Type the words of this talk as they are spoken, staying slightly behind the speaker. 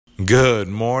Good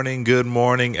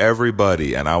morning,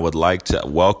 everybody, and I would like to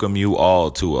welcome you all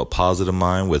to A Positive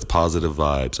Mind with Positive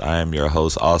Vibes. I am your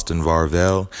host, Austin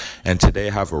Varvel, and today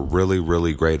I have a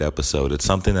really great episode. It's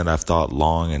something that I've thought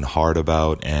long and hard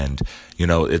about, and,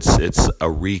 it's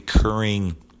a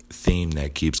recurring theme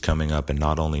that keeps coming up in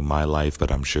not only my life,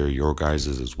 but I'm sure your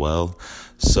guys's as well.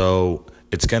 So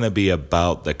it's going to be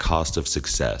about the cost of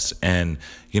success. And,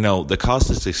 the cost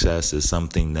of success is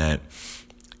something that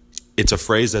it's a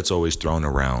phrase that's always thrown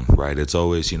around, right? It's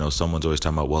always, someone's always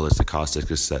talking about, well, it's the cost of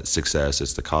success.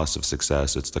 It's the cost of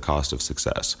success. It's the cost of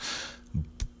success.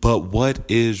 But what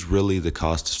is really the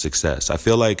cost of success? I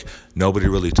feel like nobody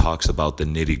really talks about the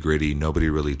nitty gritty. Nobody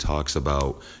really talks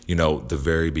about, the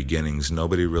very beginnings.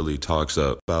 Nobody really talks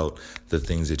about the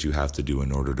things that you have to do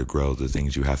in order to grow, the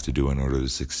things you have to do in order to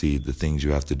succeed, the things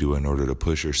you have to do in order to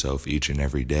push yourself each and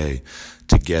every day,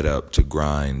 to get up, to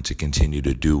grind, to continue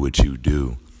to do what you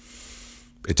do.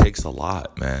 It takes a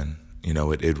lot, man.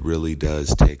 It really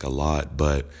does take a lot,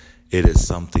 but it is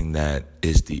something that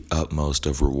is the utmost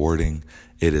of rewarding.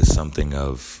 It is something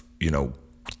of,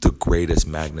 the greatest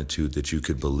magnitude that you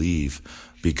could believe,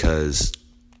 because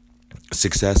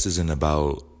success isn't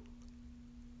about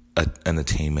an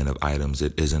attainment of items.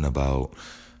 It isn't about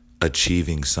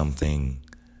achieving something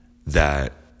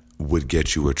that would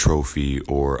get you a trophy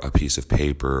or a piece of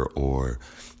paper or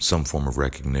some form of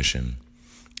recognition.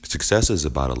 Success is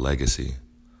about a legacy.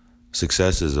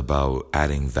 Success is about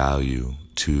adding value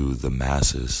to the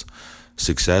masses.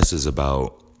 Success is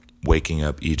about waking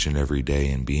up each and every day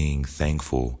and being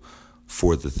thankful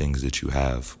for the things that you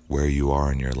have, where you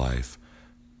are in your life,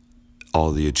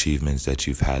 all the achievements that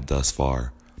you've had thus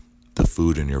far, the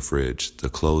food in your fridge, the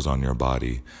clothes on your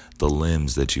body, the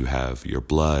limbs that you have, your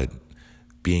blood,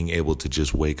 being able to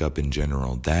just wake up in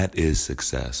general. That is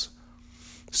success.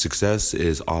 Success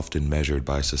is often measured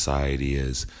by society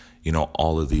as,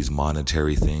 all of these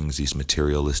monetary things, these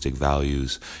materialistic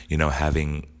values,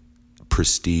 having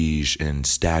prestige and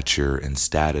stature and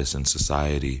status in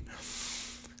society.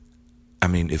 I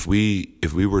mean, if we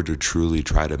were to truly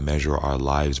try to measure our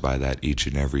lives by that each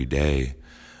and every day,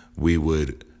 we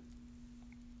would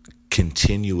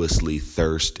continuously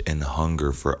thirst and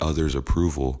hunger for others'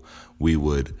 approval. We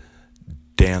would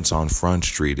dance on Front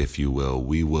Street, if you will.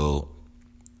 We will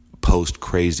post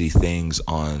crazy things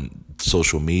on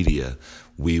social media.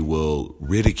 We will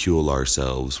ridicule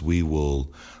ourselves. We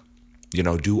will,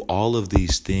 do all of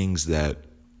these things that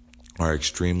are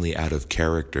extremely out of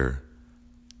character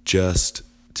just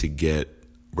to get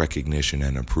recognition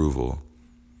and approval.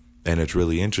 And it's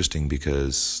really interesting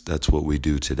because that's what we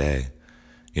do today.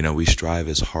 We strive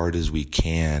as hard as we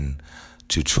can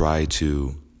to try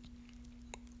to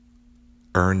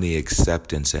earn the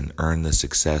acceptance and earn the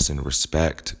success and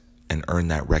respect and earn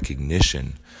that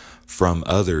recognition from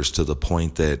others, to the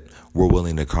point that we're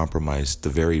willing to compromise the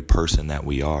very person that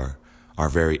we are, our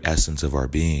very essence of our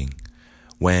being,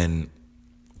 when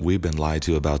we've been lied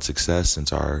to about success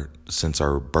since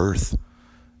our birth.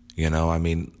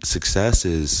 Success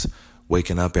is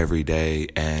waking up every day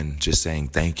and just saying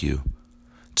thank you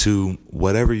to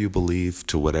whatever you believe,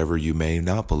 to whatever you may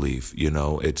not believe.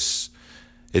 It's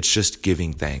just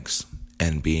giving thanks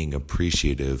and being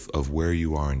appreciative of where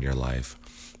you are in your life,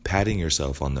 patting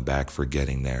yourself on the back for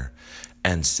getting there,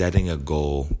 and setting a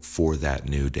goal for that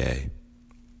new day.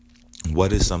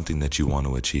 What is something that you want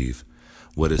to achieve?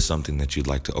 What is something that you'd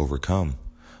like to overcome?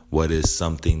 What is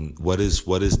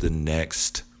the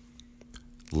next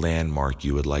landmark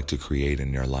you would like to create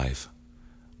in your life?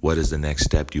 What is the next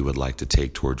step you would like to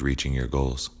take towards reaching your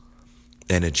goals?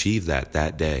 And achieve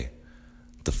that day.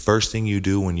 The first thing you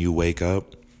do when you wake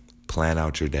up, plan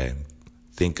out your day.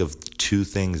 Think of 2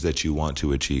 things that you want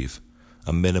to achieve,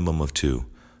 a minimum of 2.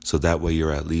 So that way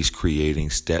you're at least creating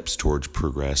steps towards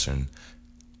progression,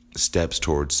 steps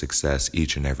towards success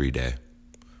each and every day.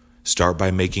 Start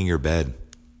by making your bed.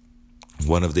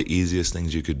 One of the easiest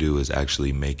things you could do is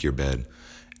actually make your bed.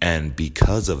 And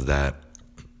because of that,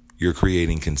 you're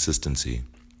creating consistency.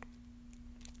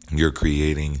 You're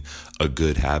creating a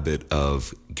good habit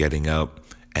of getting up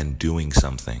and doing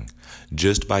something.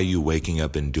 Just by you waking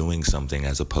up and doing something,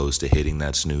 as opposed to hitting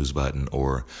that snooze button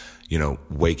or,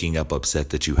 waking up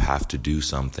upset that you have to do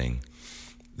something,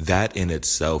 that in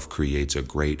itself creates a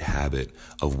great habit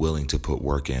of willing to put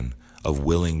work in, of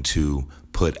willing to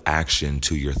put action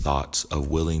to your thoughts, of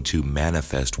willing to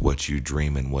manifest what you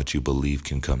dream and what you believe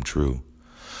can come true.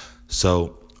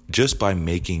 So just by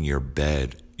making your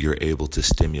bed, you're able to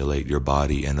stimulate your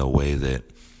body in a way that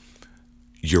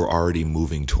you're already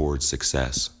moving towards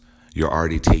success. You're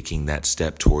already taking that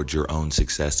step towards your own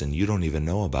success and you don't even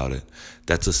know about it.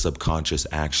 That's a subconscious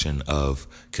action of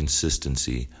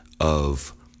consistency,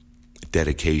 of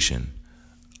dedication,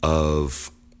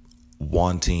 of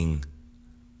wanting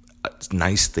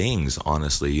nice things,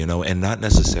 honestly, and not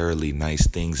necessarily nice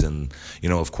things and,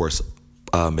 of course,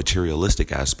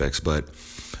 materialistic aspects, but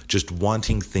just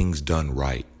wanting things done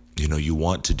right. You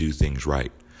want to do things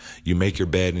right. You make your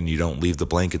bed and you don't leave the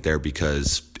blanket there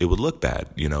because it would look bad.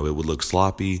 It would look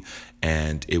sloppy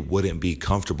and it wouldn't be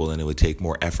comfortable, and it would take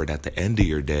more effort at the end of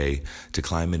your day to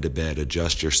climb into bed,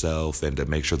 adjust yourself, and to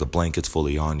make sure the blanket's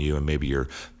fully on you and maybe your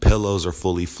pillows are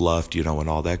fully fluffed, and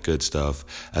all that good stuff,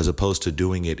 as opposed to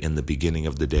doing it in the beginning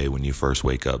of the day when you first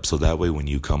wake up. So that way when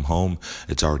you come home,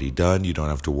 it's already done. You don't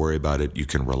have to worry about it. You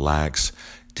can relax,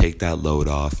 take that load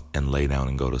off, and lay down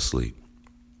and go to sleep.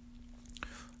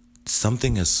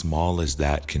 Something as small as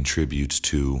that contributes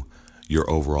to your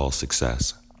overall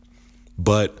success.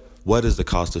 But what does the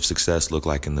cost of success look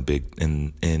like in the big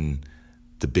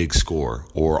score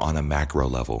or on a macro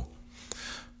level?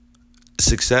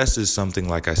 Success is something,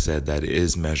 like I said, that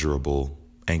is measurable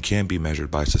and can be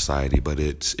measured by society, but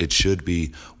it should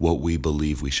be what we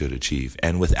believe we should achieve.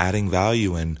 And with adding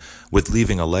value and with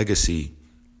leaving a legacy,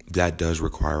 that does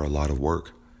require a lot of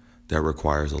work. That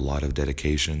requires a lot of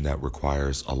dedication. That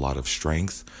requires a lot of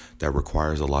strength. That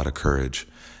requires a lot of courage.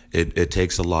 It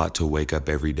takes a lot to wake up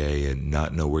every day and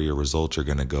not know where your results are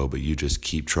going to go, but you just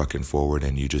keep trucking forward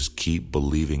and you just keep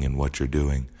believing in what you're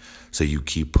doing. So you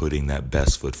keep putting that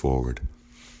best foot forward.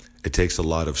 It takes a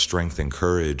lot of strength and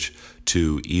courage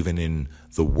to, even in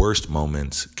the worst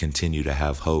moments, continue to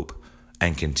have hope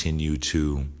and continue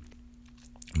to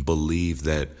believe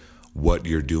that what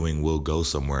you're doing will go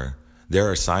somewhere.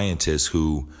 There are scientists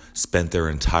who spent their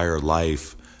entire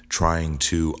life trying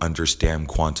to understand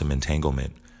quantum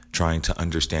entanglement, trying to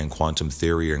understand quantum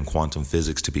theory and quantum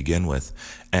physics to begin with,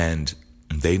 and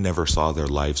they never saw their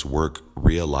life's work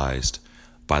realized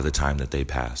by the time that they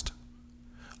passed.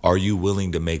 Are you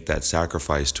willing to make that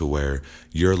sacrifice to where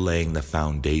you're laying the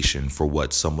foundation for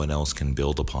what someone else can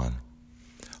build upon?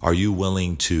 Are you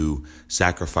willing to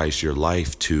sacrifice your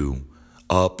life to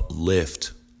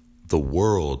uplift the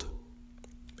world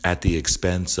at the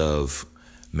expense of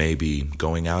maybe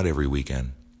going out every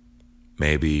weekend,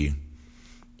 maybe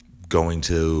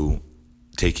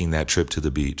taking that trip to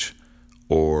the beach,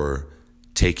 or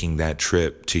taking that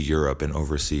trip to Europe and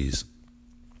overseas?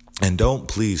 And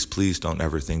please don't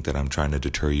ever think that I'm trying to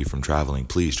deter you from traveling.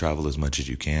 Please travel as much as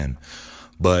you can.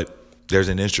 But there's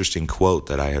an interesting quote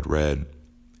that I had read,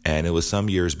 and it was some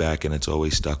years back, and it's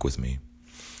always stuck with me.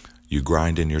 You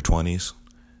grind in your 20s,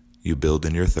 you build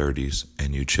in your 30s,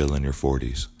 and you chill in your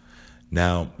 40s.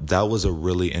 Now, that was a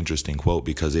really interesting quote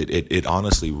because it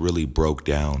honestly really broke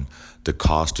down the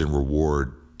cost and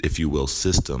reward, if you will,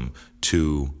 system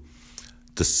to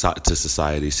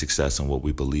society's success and what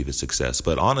we believe is success.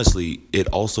 But honestly, it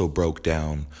also broke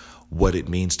down what it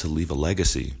means to leave a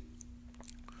legacy.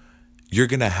 You're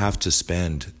going to have to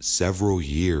spend several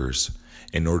years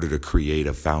in order to create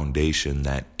a foundation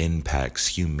that impacts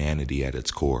humanity at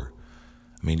its core.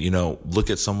 I mean, look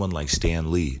at someone like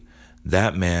Stan Lee.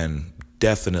 That man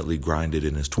definitely grinded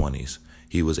in his 20s.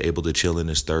 He was able to chill in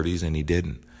his 30s, and he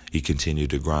didn't. He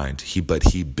continued to grind.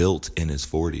 But he built in his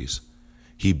 40s.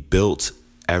 He built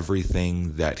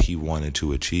everything that he wanted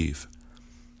to achieve.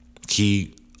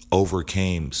 He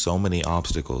overcame so many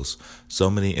obstacles, so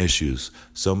many issues,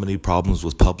 so many problems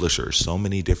with publishers, so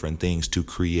many different things to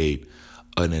create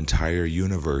an entire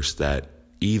universe that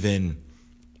even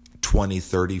 20,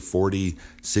 30, 40,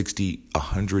 60,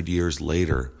 100 years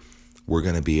later, we're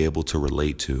going to be able to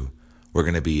relate to. We're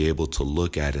going to be able to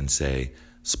look at and say,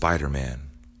 Spider-Man,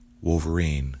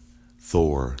 Wolverine,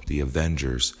 Thor, the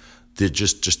Avengers,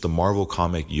 just the Marvel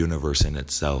comic universe in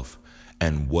itself,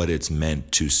 and what it's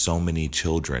meant to so many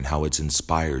children, how it's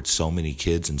inspired so many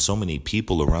kids and so many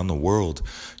people around the world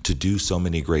to do so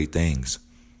many great things.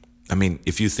 I mean,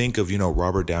 if you think of,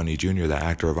 Robert Downey Jr., the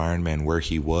actor of Iron Man, where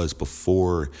he was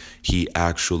before he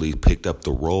actually picked up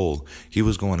the role, he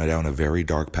was going down a very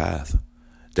dark path.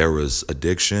 There was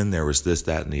addiction, there was this,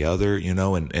 that, and the other,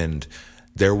 and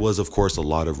there was, of course, a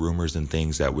lot of rumors and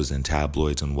things that was in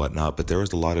tabloids and whatnot, but there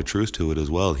was a lot of truth to it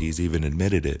as well. He's even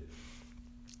admitted it.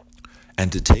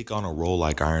 And to take on a role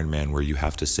like Iron Man, where you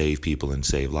have to save people and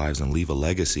save lives and leave a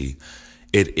legacy,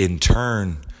 it in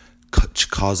turn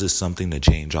causes something to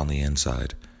change on the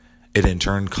inside. It in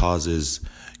turn causes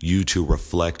you to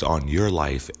reflect on your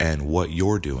life and what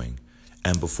you're doing.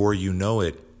 And before you know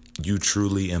it, you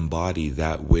truly embody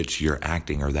that which you're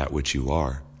acting or that which you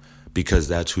are, because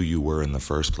that's who you were in the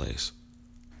first place.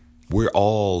 We're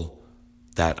all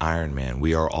that Iron Man.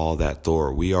 We are all that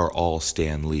Thor. We are all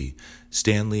Stan Lee.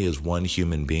 Stan Lee is one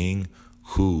human being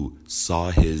who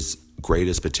saw his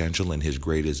greatest potential and his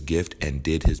greatest gift and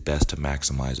did his best to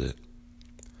maximize it.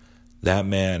 That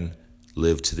man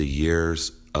lived to the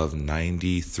years of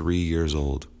 93 years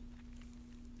old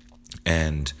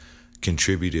and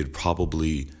contributed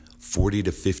probably 40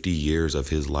 to 50 years of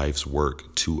his life's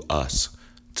work to us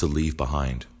to leave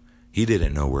behind. He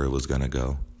didn't know where it was going to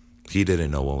go. He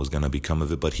didn't know what was going to become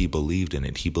of it, but he believed in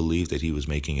it. He believed that he was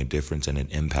making a difference and an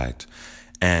impact.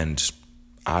 And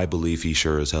I believe he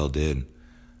sure as hell did.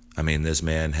 I mean, this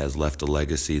man has left a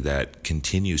legacy that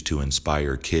continues to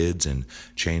inspire kids and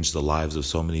change the lives of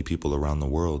so many people around the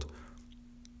world.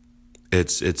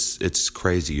 It's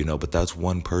crazy, you know, but that's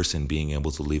one person being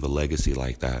able to leave a legacy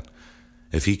like that.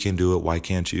 If he can do it, why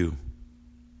can't you?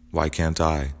 Why can't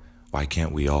I? Why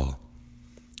can't we all?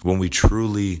 When we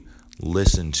truly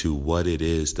listen to what it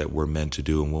is that we're meant to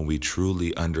do, and when we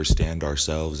truly understand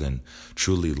ourselves and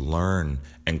truly learn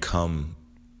and come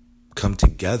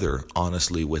together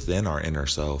honestly within our inner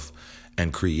self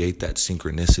and create that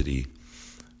synchronicity,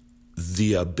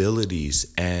 the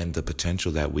abilities and the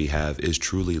potential that we have is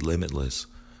truly limitless.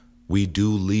 We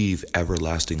do leave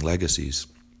everlasting legacies.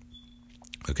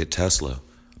 Look at Tesla,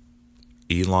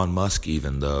 Elon Musk,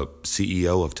 even the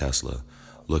CEO of Tesla.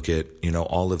 Look at,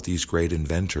 all of these great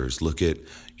inventors. Look at,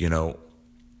 Jeff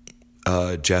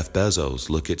Bezos.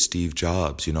 Look at Steve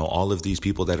Jobs. All of these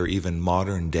people that are even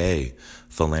modern day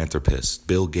philanthropists.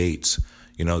 Bill Gates,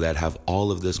 that have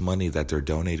all of this money that they're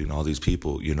donating to all these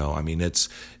people.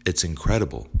 It's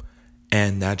incredible.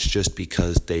 And that's just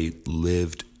because they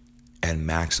lived and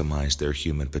maximized their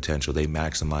human potential. They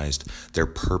maximized their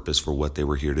purpose for what they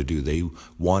were here to do. They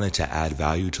wanted to add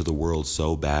value to the world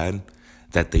so bad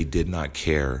that they did not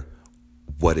care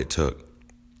what it took.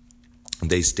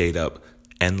 They stayed up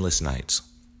endless nights.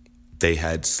 They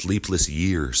had sleepless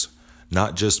years,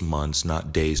 not just months,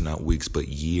 not days, not weeks, but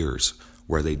years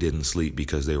where they didn't sleep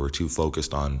because they were too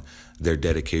focused on their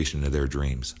dedication to their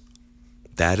dreams.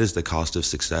 That is the cost of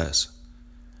success.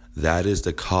 That is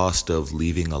the cost of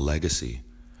leaving a legacy.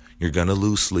 You're going to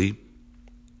lose sleep.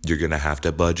 You're going to have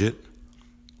to budget.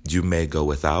 You may go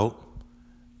without.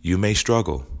 You may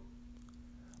struggle.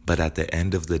 But at the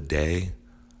end of the day,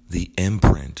 the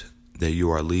imprint that you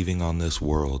are leaving on this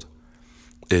world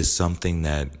is something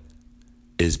that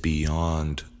is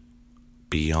beyond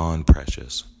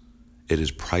precious. It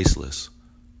is priceless.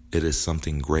 It is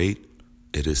something great.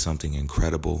 It is something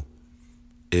incredible.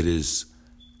 It's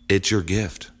your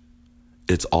gift.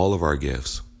 It's all of our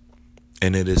gifts.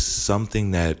 And it is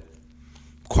something that,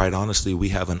 quite honestly, we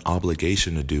have an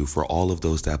obligation to do for all of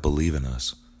those that believe in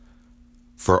us.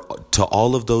 To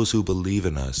all of those who believe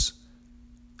in us,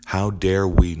 how dare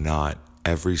we not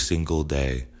every single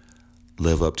day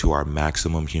live up to our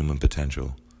maximum human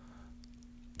potential?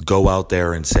 Go out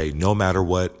there and say, no matter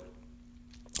what,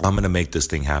 I'm going to make this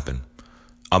thing happen.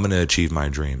 I'm going to achieve my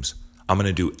dreams. I'm going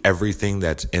to do everything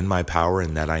that's in my power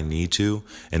and that I need to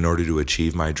in order to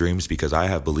achieve my dreams, because I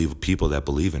have people that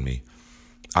believe in me.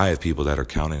 I have people that are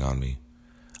counting on me.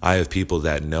 I have people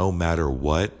that no matter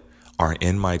what are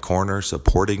in my corner,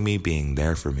 supporting me, being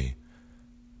there for me.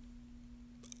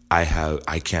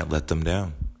 I can't let them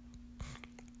down.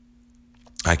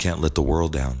 I can't let the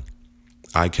world down.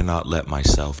 I cannot let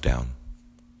myself down.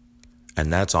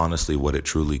 And that's honestly what it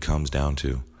truly comes down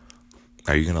to.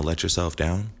 Are you going to let yourself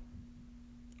down?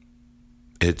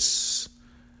 It's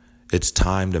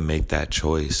time to make that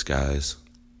choice, guys.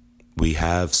 We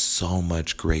have so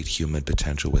much great human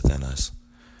potential within us.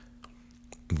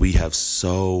 We have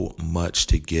so much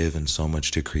to give and so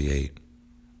much to create.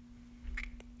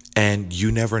 And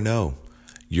you never know.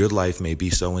 Your life may be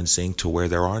so in sync to where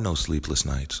there are no sleepless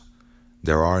nights.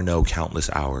 There are no countless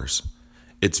hours.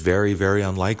 It's very, very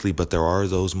unlikely, but there are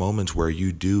those moments where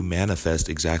you do manifest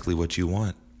exactly what you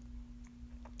want.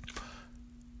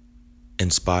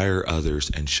 Inspire others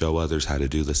and show others how to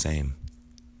do the same.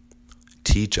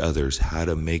 Teach others how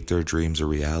to make their dreams a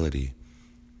reality.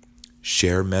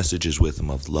 Share messages with them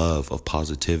of love, of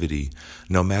positivity,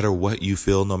 no matter what you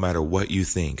feel, no matter what you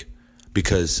think.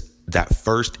 Because that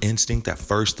first instinct, that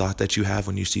first thought that you have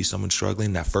when you see someone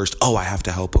struggling, that first, I have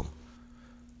to help them,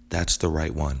 that's the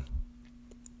right one.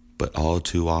 But all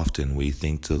too often we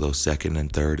think to those second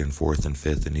and third and fourth and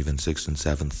fifth and even sixth and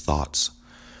seventh thoughts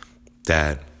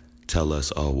that tell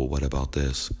us, what about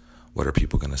this? What are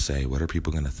people going to say? What are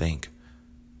people going to think?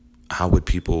 How would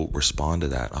people respond to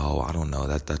that? I don't know.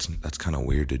 That's kind of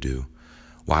weird to do.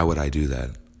 Why would I do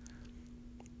that?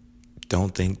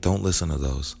 Don't listen to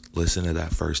those. Listen to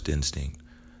that first instinct.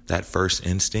 That first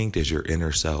instinct is your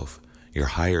inner self. your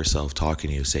higher self talking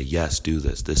to you, say, yes, do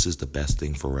this. This is the best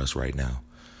thing for us right now.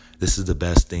 This is the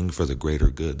best thing for the greater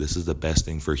good. This is the best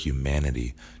thing for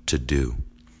humanity to do.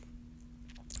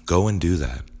 Go and do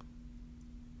that.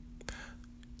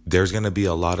 There's going to be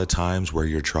a lot of times where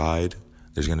you're tried.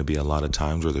 There's going to be a lot of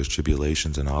times where there's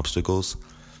tribulations and obstacles.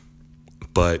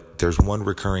 But there's one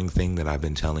recurring thing that I've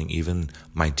been telling even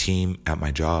my team at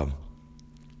my job.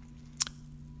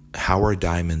 How are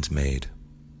diamonds made?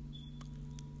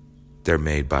 They're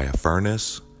made by a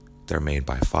furnace. They're made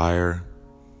by fire.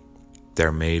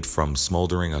 They're made from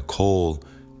smoldering a coal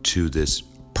to this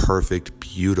perfect,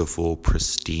 beautiful,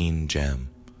 pristine gem.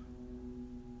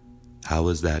 How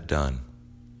is that done?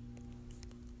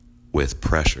 With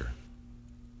pressure.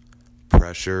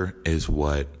 Pressure is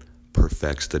what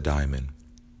perfects the diamond.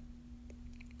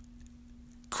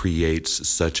 Creates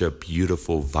such a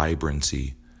beautiful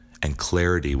vibrancy and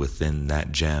clarity within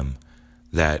that gem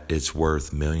that it's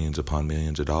worth millions upon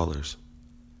millions of dollars.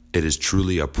 It is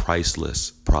truly a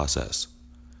priceless process.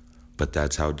 But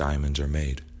that's how diamonds are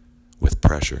made, with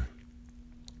pressure.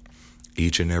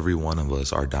 Each and every one of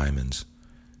us are diamonds.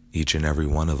 Each and every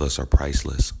one of us are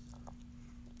priceless.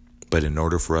 But in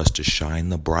order for us to shine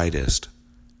the brightest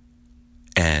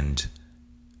and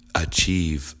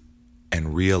achieve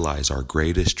and realize our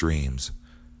greatest dreams,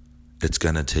 it's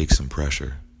going to take some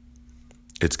pressure.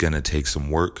 It's going to take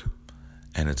some work,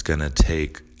 and it's going to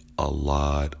take a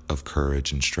lot of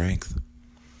courage and strength.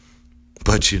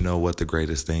 But you know what the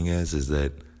greatest thing is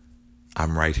that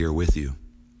I'm right here with you.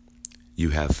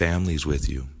 You have families with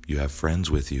you. You have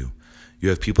friends with you. You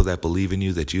have people that believe in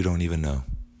you that you don't even know.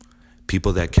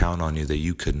 People that count on you that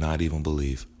you could not even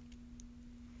believe.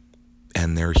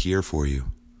 And they're here for you.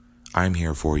 I'm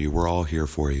here for you. We're all here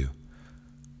for you.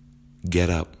 Get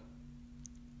up.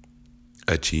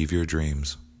 Achieve your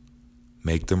dreams.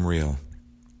 Make them real.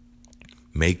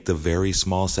 Make the very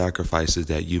small sacrifices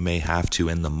that you may have to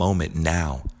in the moment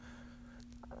now.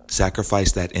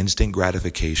 Sacrifice that instant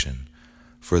gratification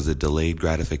for the delayed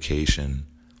gratification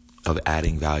of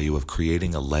adding value, of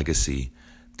creating a legacy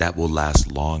that will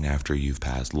last long after you've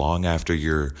passed, long after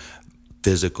your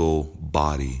physical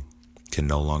body can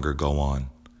no longer go on.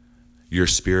 Your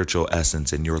spiritual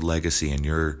essence and your legacy and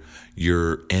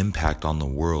your impact on the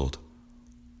world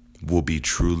will be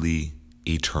truly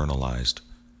eternalized.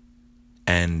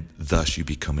 And thus you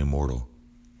become immortal.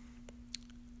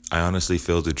 I honestly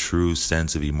feel the true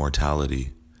sense of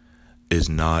immortality is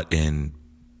not in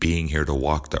being here to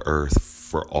walk the earth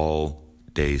for all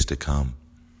days to come.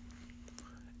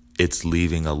 It's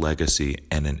leaving a legacy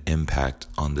and an impact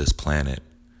on this planet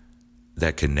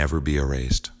that can never be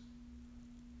erased,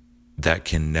 that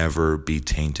can never be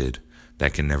tainted,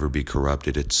 that can never be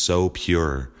corrupted. It's so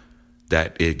pure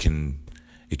that it can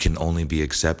only be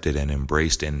accepted and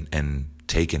embraced and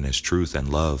taken as truth and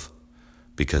love,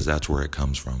 because that's where it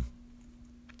comes from.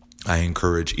 I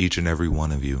encourage each and every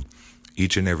one of you,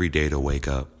 each and every day, to wake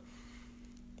up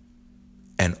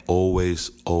and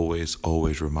always, always,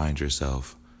 always remind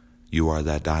yourself you are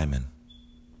that diamond.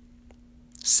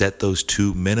 Set those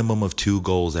minimum of 2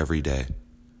 goals every day.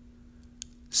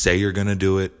 Say you're going to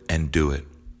do it and do it.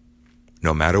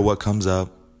 No matter what comes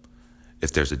up,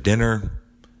 if there's a dinner,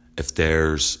 if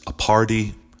there's a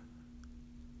party,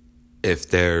 if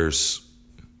there's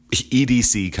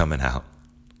EDC coming out,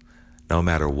 no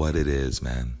matter what it is,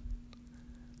 man,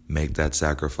 make that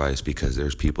sacrifice, because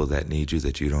there's people that need you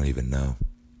that you don't even know.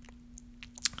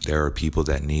 There are people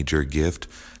that need your gift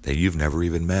that you've never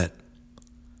even met.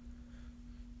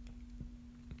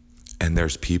 And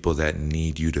there's people that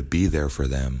need you to be there for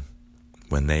them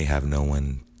when they have no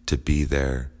one to be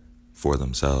there for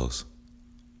themselves.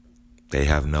 They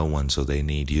have no one, so they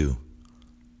need you.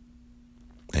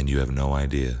 And you have no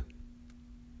idea.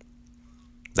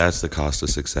 That's the cost of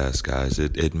success, guys.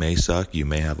 It may suck. You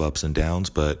may have ups and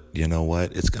downs, but you know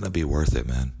what? It's going to be worth it,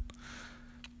 man.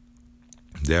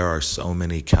 There are so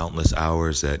many countless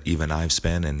hours that even I've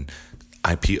spent, and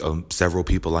several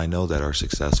people I know that are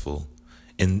successful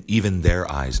in even their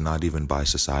eyes, not even by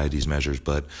society's measures,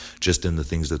 but just in the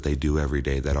things that they do every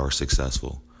day that are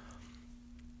successful.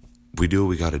 We do what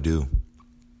we got to do,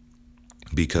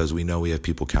 because we know we have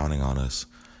people counting on us,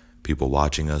 people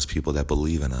watching us, people that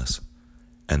believe in us,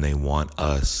 and they want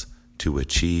us to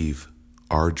achieve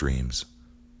our dreams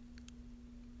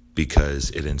because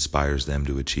it inspires them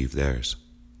to achieve theirs.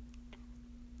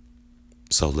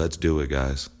 So let's do it,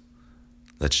 guys.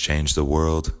 Let's change the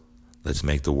world. Let's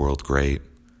make the world great.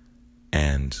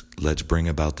 And let's bring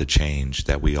about the change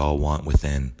that we all want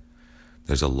within.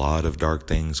 There's a lot of dark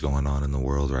things going on in the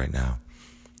world right now.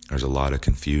 There's a lot of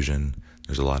confusion.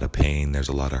 There's a lot of pain. There's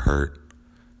a lot of hurt.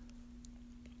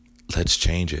 let's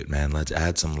change it, man. Let's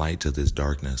add some light to this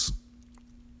darkness.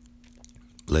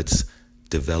 Let's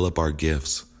develop our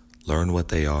gifts, learn what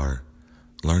they are,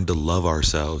 learn to love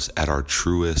ourselves at our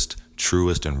truest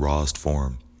and rawest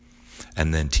form,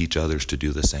 and then teach others to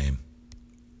do the same.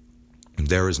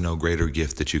 There is no greater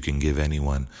gift that you can give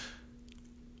anyone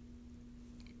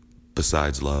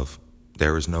besides love.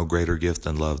 There is no greater gift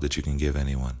than love that you can give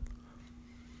anyone.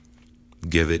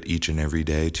 Give it each and every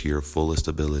day to your fullest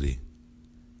ability.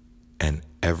 And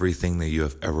everything that you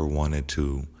have ever wanted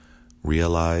to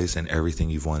realize and everything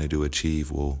you've wanted to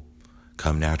achieve will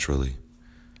come naturally,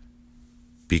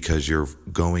 because you're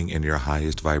going in your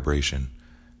highest vibration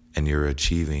and you're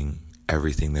achieving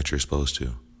everything that you're supposed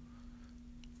to,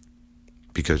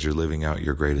 because you're living out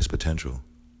your greatest potential.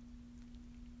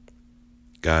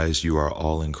 Guys, you are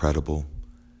all incredible.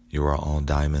 You are all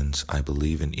diamonds. I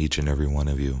believe in each and every one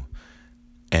of you.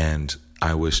 And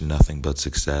I wish nothing but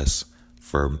success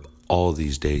for all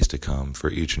these days to come for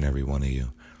each and every one of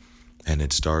you. And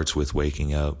it starts with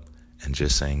waking up and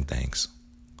just saying thanks.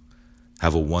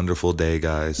 Have a wonderful day,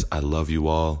 guys. I love you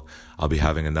all. I'll be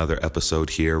having another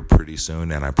episode here pretty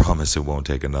soon, and I promise it won't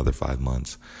take another 5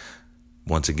 months.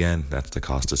 Once again, that's the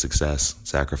cost of success.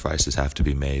 Sacrifices have to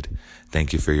be made.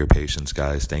 Thank you for your patience,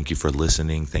 guys. Thank you for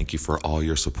listening. Thank you for all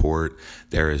your support.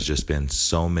 There has just been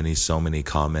so many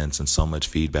comments and so much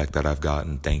feedback that I've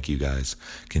gotten. Thank you, guys.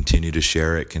 Continue to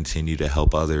share it, continue to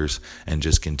help others, and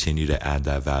just continue to add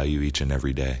that value each and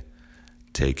every day.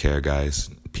 Take care, guys.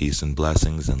 Peace and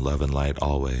blessings and love and light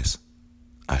always.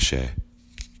 Ashe.